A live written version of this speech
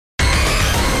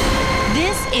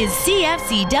is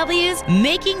CFCW's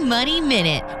Making Money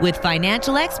Minute with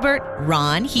financial expert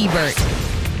Ron Hebert.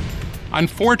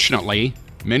 Unfortunately,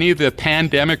 many of the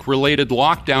pandemic-related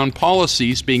lockdown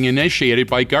policies being initiated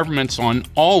by governments on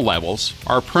all levels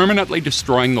are permanently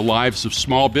destroying the lives of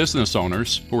small business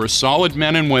owners who are solid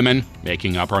men and women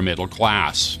making up our middle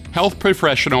class. Health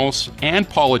professionals and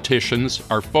politicians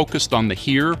are focused on the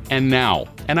here and now,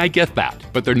 and I get that.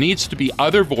 But there needs to be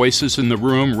other voices in the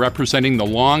room representing the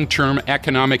long-term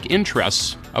economic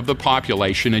interests of the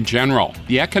population in general.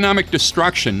 The economic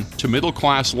destruction to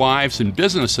middle-class lives and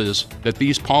businesses that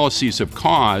these policies have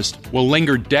caused will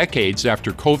linger decades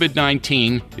after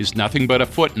COVID-19 is nothing but a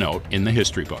footnote in the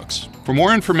history books. For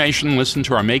more information, listen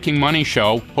to our Making Money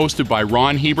show, hosted by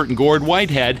Ron Hebert and Gord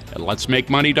Whitehead at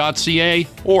letsmakemoney.ca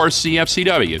or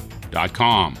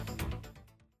cfcw.com.